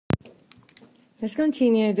Let's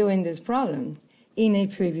continue doing this problem. In a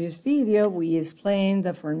previous video, we explained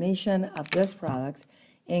the formation of this product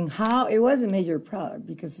and how it was a major product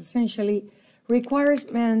because essentially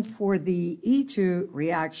requirement for the E2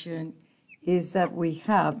 reaction is that we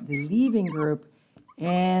have the leaving group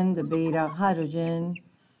and the beta hydrogen.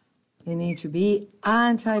 They need to be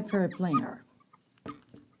anti-periplanar.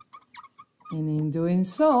 And in doing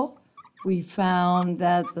so, we found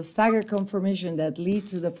that the staggered conformation that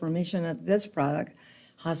leads to the formation of this product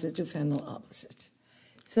has the two phenyl opposites.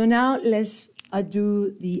 So now let's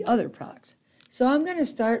do the other product. So I'm going to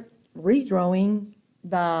start redrawing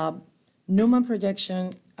the Newman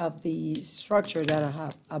projection of the structure that I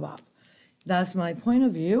have above. That's my point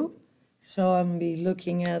of view. So I'm going to be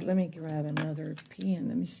looking at, let me grab another pen.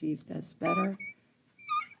 Let me see if that's better.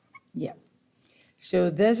 Yeah.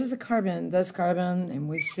 So this is a carbon, that's carbon, and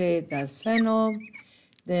we say that's phenyl,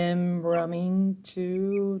 then bromine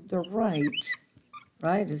to the right,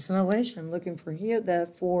 right? It's no way I'm looking for here,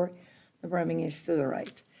 therefore the bromine is to the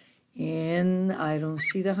right. And I don't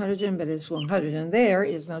see the hydrogen, but it's one hydrogen there,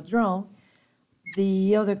 it's not drawn.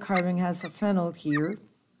 The other carbon has a phenyl here.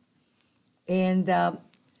 And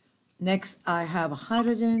next I have a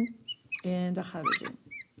hydrogen and a hydrogen.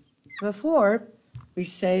 Before, we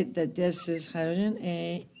say that this is hydrogen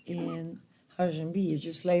A and hydrogen B. You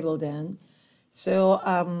just label them. So,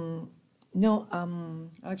 no,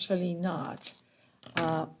 actually not.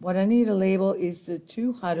 What I need to label is the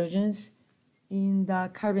two hydrogens in the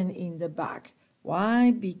carbon in the back.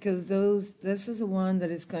 Why? Because this is the one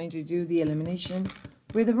that is going to do the elimination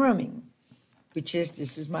with the bromine, which is,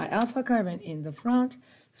 this is my alpha carbon in the front,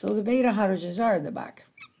 so the beta hydrogens are in the back.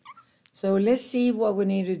 So let's see what we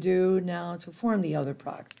need to do now to form the other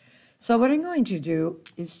product. So what I'm going to do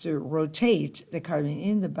is to rotate the carbon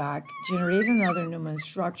in the back, generate another Newman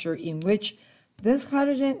structure in which this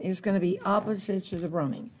hydrogen is going to be opposite to the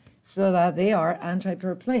bromine, so that they are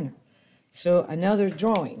anti-periplanar. So another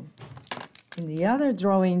drawing. In the other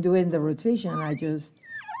drawing, doing the rotation I just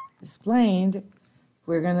explained,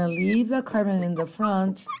 we're going to leave the carbon in the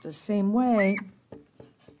front the same way.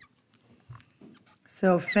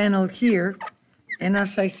 So phenyl here, and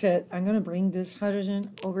as I said, I'm going to bring this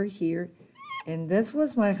hydrogen over here, and this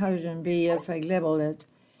was my hydrogen B as I labeled it,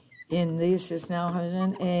 and this is now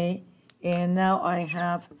hydrogen A, and now I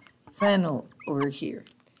have phenyl over here.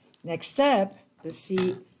 Next step, let's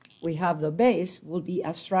see, we have the base, we'll be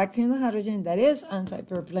abstracting the hydrogen that is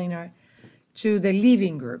anti-periplanar to the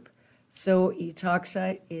leaving group. So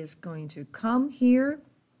ethoxide is going to come here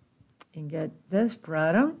and get this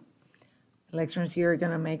product. Electrons here are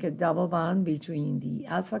going to make a double bond between the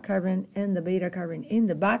alpha carbon and the beta carbon in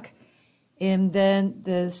the back. And then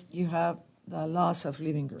this, you have the loss of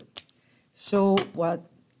leaving group. So what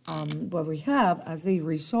we have as a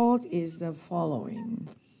result is the following.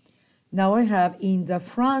 Now I have in the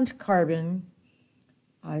front carbon,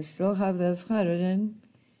 I still have this hydrogen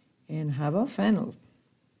and have a phenyl.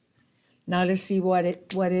 Now let's see what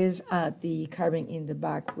is at the carbon in the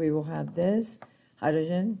back. We will have this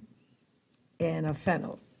hydrogen and a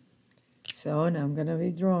phenyl. So now I'm going to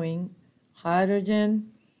be drawing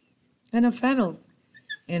hydrogen and a phenyl.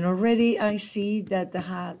 And already I see that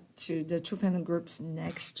the two phenyl groups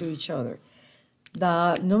next to each other.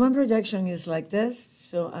 The Newman projection is like this,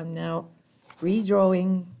 so I'm now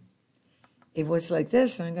redrawing. It was like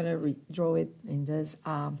this, so I'm going to redraw it in this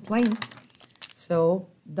plane. So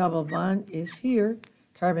double bond is here.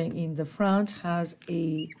 Carbon in the front has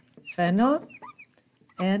a phenyl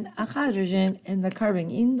and a hydrogen, and the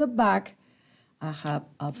carbon in the back, I have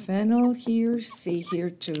a phenyl here, see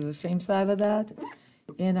here to the same side of that,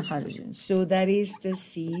 and a hydrogen. So that is the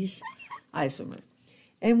cis isomer.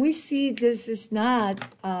 And we see this is not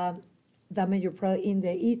the major product in the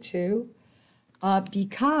E2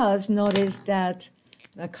 because notice that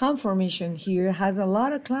the conformation here has a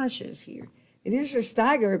lot of clashes here. It is a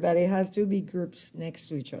stagger, but it has two big groups next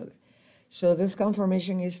to each other. So this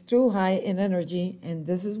conformation is too high in energy, and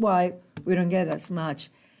this is why we don't get as much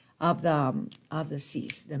of the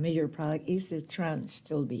cis. The major product is the trans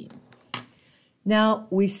still B. Now,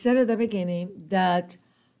 we said at the beginning that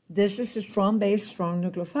this is a strong base, strong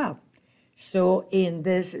nucleophile. So in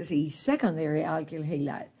this is a secondary alkyl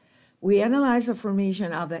halide. We analyze the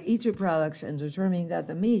formation of the E2 products and determine that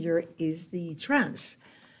the major is the trans.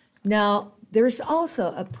 Now, there is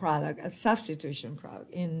also a product, a substitution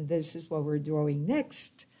product, and this is what we're drawing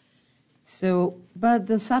next. So, but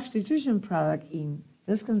the substitution product in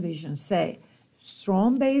this condition, say,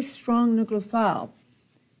 strong base, strong nucleophile,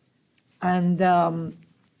 and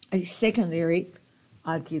a secondary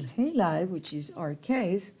alkyl halide, which is our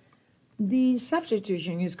case, the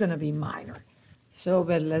substitution is going to be minor. So,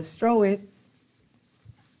 but let's draw it.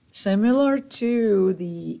 Similar to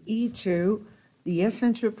the E2, the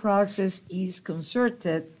Sn2 process is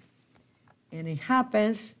concerted, and it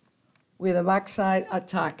happens with a backside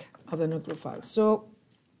attack of the nucleophile. So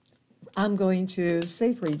I'm going to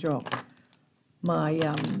safely draw my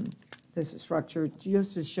this structure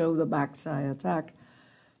just to show the backside attack.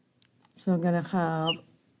 So I'm going to have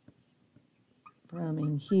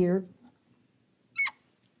bromine here,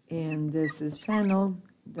 and this is phenyl,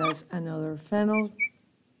 that's another phenyl.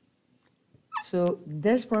 So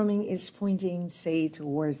this bromine is pointing, say,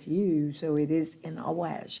 towards you, so it is in a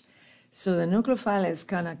wedge. So the nucleophile is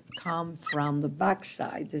going to come from the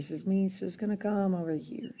backside. This is me, so it's going to come over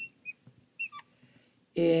here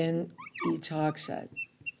in etoxide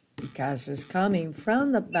because it's coming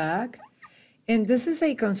from the back. And this is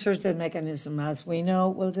a concerted mechanism, as we know.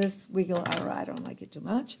 Well, this wiggle arrow, I don't like it too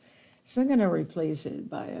much. So I'm going to replace it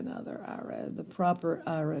by another arrow, the proper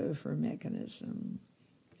arrow for mechanism.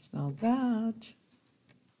 It's not that.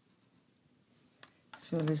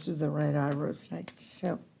 So let's do the red arrows like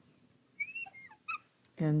so.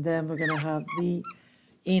 And then we're going to have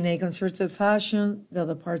in a concerted fashion, the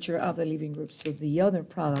departure of the leaving group. So the other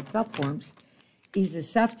product that forms is a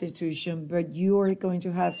substitution, but you are going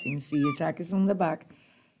to have, since the attack is on the back,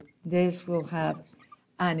 this will have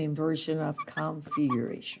an inversion of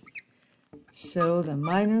configuration. So the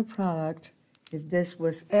minor product, if this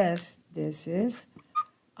was S, this is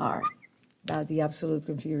R. That's the absolute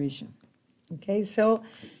configuration. Okay, so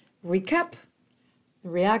recap. The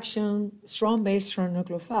reaction, strong base, strong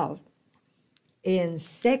nucleophile. In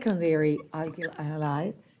secondary alkyl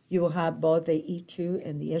halide, you will have both the E2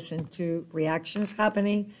 and the Sn2 reactions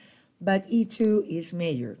happening, but E2 is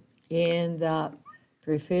major. And the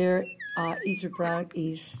preferred E2 product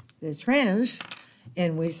is the trans,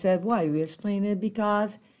 and we said why. We explained it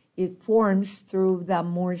because it forms through the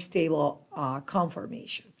more stable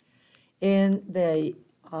conformation. And the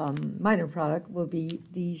minor product will be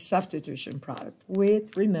the substitution product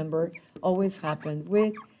with, remember, always happened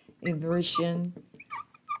with inversion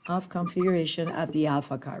of configuration at the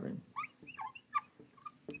alpha carbon.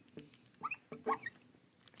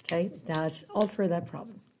 Okay, that's all for that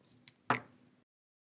problem.